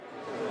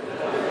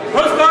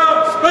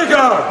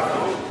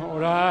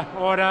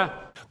Order.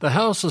 The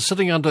House is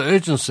sitting under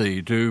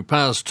urgency to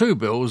pass two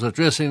bills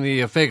addressing the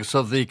effects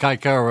of the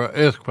Kaikoura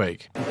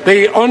earthquake.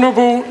 The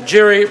Honourable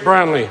Jerry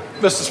Brownlee.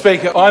 Mr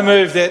Speaker, I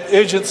move that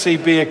urgency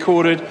be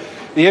accorded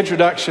the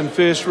introduction,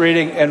 first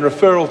reading and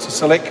referral to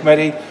Select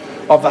Committee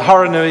of the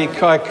Haranui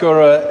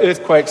Kaikoura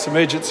Earthquakes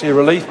Emergency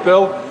Relief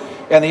Bill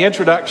and the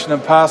introduction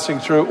and passing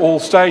through all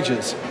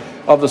stages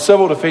of the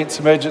Civil Defence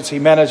Emergency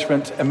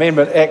Management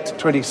Amendment Act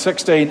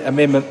 2016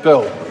 Amendment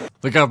Bill.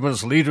 The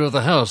government's Leader of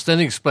the House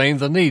then explained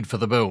the need for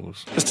the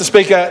bills. Mr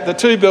Speaker, the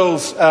two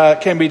bills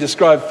can be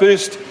described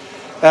first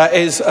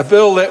as a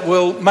bill that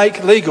will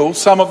make legal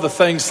some of the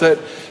things that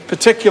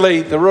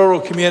particularly the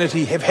rural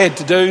community have had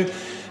to do,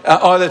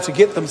 either to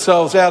get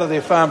themselves out of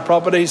their farm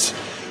properties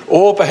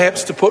or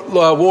perhaps to put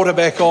water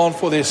back on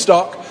for their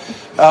stock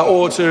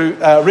or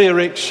to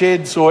re-erect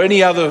sheds or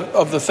any other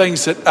of the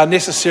things that are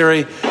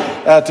necessary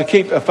to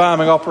keep a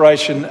farming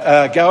operation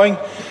going.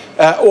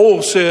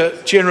 All, sir,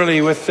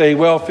 generally with the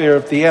welfare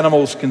of the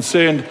animals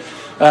concerned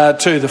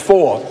to the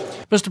fore.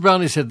 Mr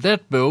Brownlee said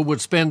that bill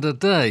would spend a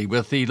day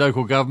with the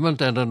Local Government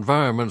and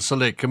Environment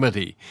Select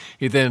Committee.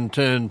 He then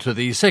turned to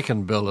the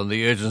second bill in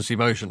the urgency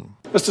motion.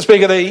 Mr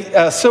Speaker,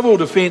 the Civil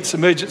Defence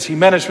Emergency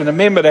Management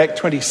Amendment Act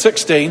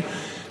 2016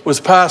 was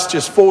passed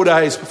just 4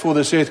 days before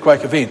this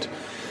earthquake event.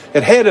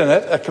 It had in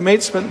it a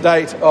commencement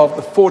date of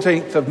the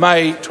 14th of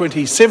May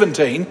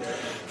 2017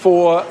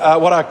 for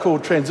what are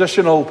called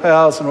transitional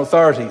powers and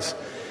authorities.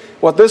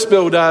 What this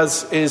bill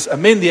does is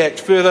amend the Act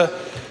further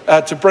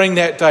to bring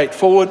that date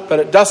forward, but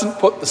it doesn't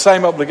put the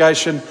same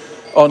obligation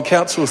on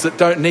councils that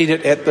don't need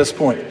it at this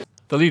point.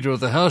 The Leader of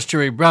the House,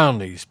 Jerry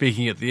Brownlee,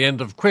 speaking at the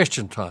end of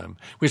question time,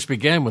 which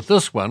began with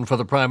this one for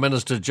the Prime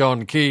Minister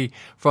John Key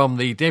from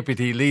the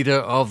Deputy Leader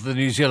of the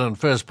New Zealand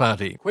First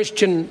Party.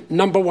 Question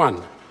number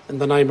 1, in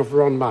the name of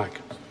Ron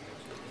Mark.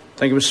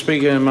 Thank you, Mr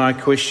Speaker. My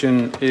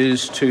question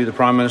is to the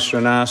Prime Minister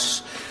and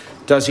asks,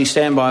 does he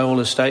stand by all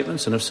his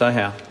statements, and if so,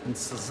 how?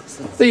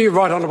 The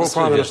Right Honourable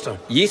Prime Minister.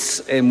 Yes,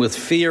 and with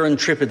fear and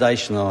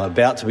trepidation, I'm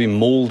about to be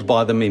mauled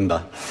by the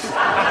member.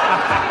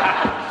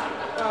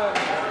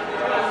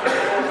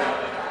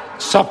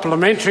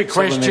 Supplementary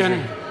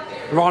question,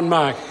 Ron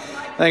Mark.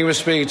 Thank you, Mr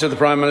Speaker. To the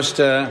Prime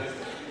Minister,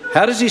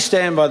 how does he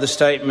stand by the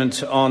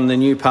statement on the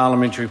new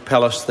parliamentary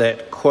palace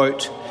that,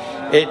 quote,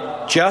 it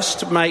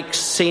just makes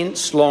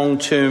sense long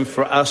term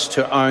for us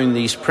to own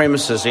these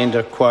premises, end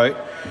of quote,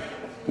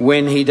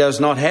 when he does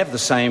not have the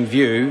same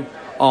view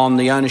on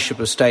the ownership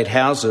of state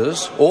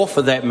houses or,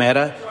 for that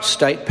matter,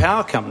 state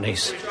power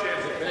companies?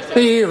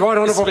 The Right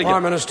Honourable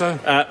Prime Minister.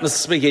 Mr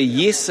Speaker,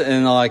 yes,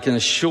 and I can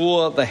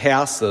assure the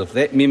House that if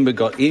that member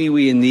got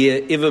anywhere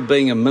near ever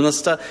being a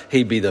minister,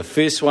 he'd be the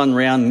first one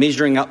round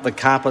measuring up the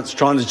carpets,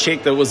 trying to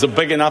check that it was a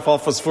big enough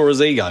office for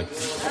his ego.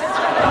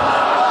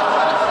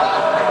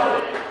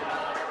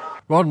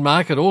 Ron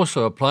Mark had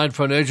also applied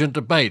for an urgent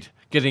debate,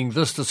 getting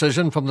this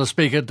decision from the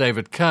Speaker,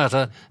 David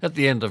Carter, at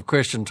the end of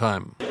question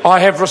time. I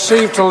have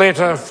received a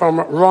letter from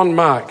Ron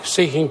Mark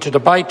seeking to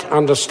debate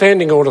under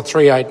Standing Order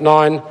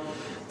 389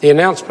 the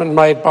announcement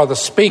made by the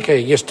Speaker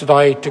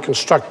yesterday to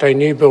construct a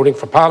new building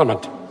for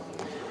Parliament.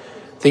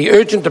 The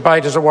urgent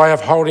debate is a way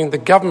of holding the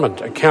government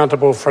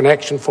accountable for an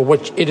action for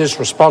which it is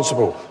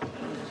responsible.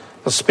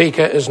 The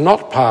Speaker is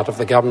not part of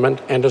the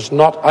government and is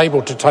not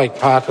able to take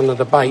part in the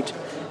debate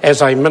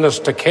as a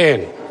minister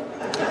can.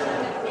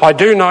 I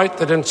do note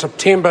that in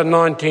September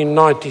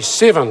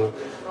 1997,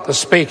 the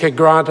Speaker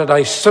granted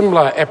a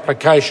similar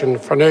application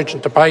for an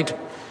urgent debate.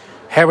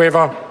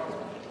 However,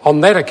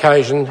 on that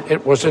occasion,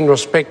 it was in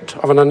respect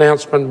of an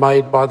announcement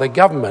made by the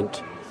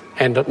government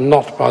and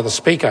not by the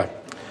Speaker.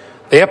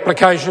 The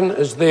application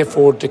is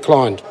therefore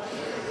declined.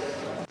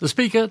 The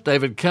Speaker,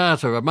 David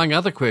Carter, among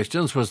other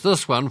questions, was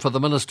this one for the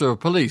Minister of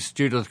Police,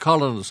 Judith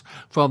Collins,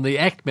 from the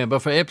ACT member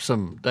for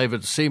Epsom,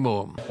 David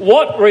Seymour.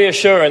 What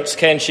reassurance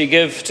can she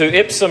give to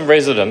Epsom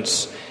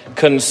residents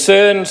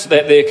concerned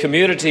that their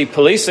community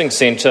policing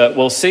centre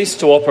will cease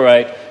to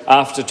operate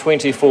after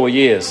 24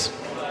 years?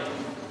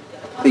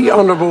 The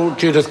Honourable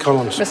Judith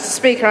Collins. Mr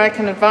Speaker, I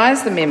can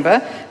advise the member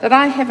that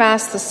I have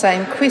asked the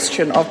same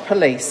question of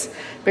police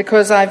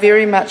because I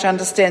very much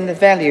understand the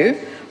value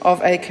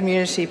of a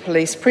community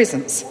police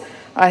presence.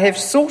 I have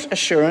sought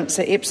assurance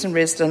that Epsom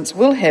residents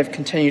will have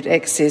continued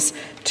access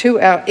to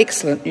our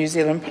excellent New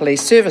Zealand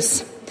Police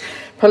Service.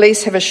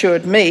 Police have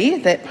assured me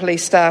that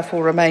police staff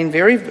will remain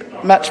very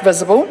much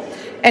visible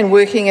and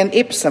working in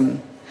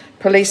Epsom.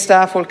 Police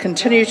staff will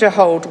continue to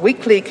hold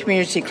weekly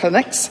community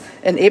clinics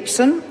in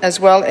Epsom, as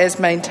well as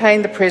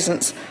maintain the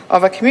presence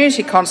of a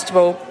community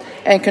constable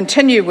and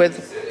continue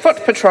with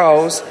foot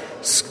patrols,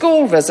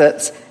 school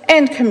visits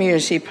and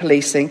community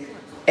policing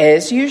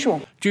as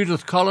usual.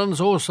 Judith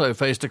Collins also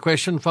faced a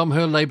question from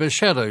her Labour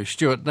shadow,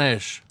 Stuart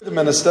Nash. The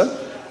Minister,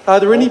 are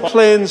there any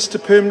plans to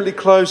permanently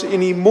close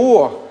any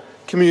more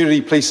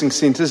community policing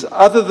centres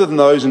other than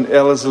those in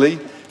Ellerslie,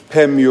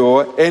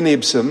 Panmure and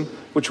Epsom,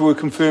 which were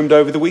confirmed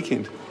over the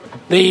weekend?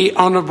 The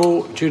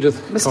Honourable Judith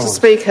Collins. Mr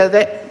Speaker,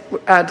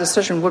 that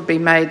decision would be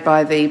made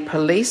by the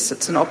police.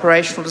 It's an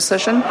operational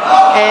decision.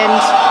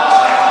 And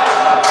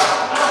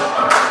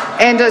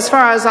And as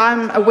far as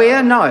I'm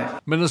aware, no.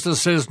 Minister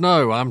says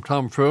no. I'm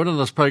Tom Fruin and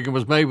this program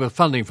was made with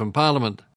funding from Parliament.